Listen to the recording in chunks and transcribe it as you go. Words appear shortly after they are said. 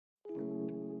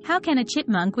How can a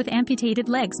chipmunk with amputated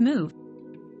legs move?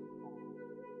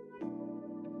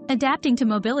 Adapting to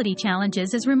mobility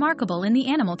challenges is remarkable in the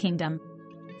animal kingdom.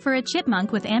 For a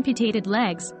chipmunk with amputated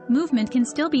legs, movement can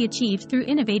still be achieved through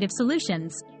innovative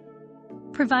solutions.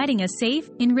 Providing a safe,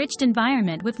 enriched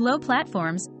environment with low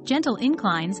platforms, gentle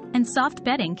inclines, and soft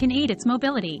bedding can aid its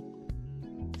mobility.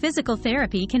 Physical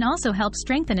therapy can also help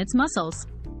strengthen its muscles.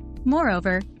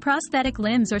 Moreover, prosthetic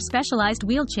limbs or specialized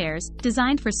wheelchairs,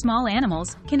 designed for small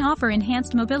animals, can offer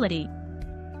enhanced mobility.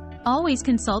 Always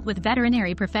consult with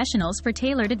veterinary professionals for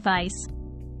tailored advice.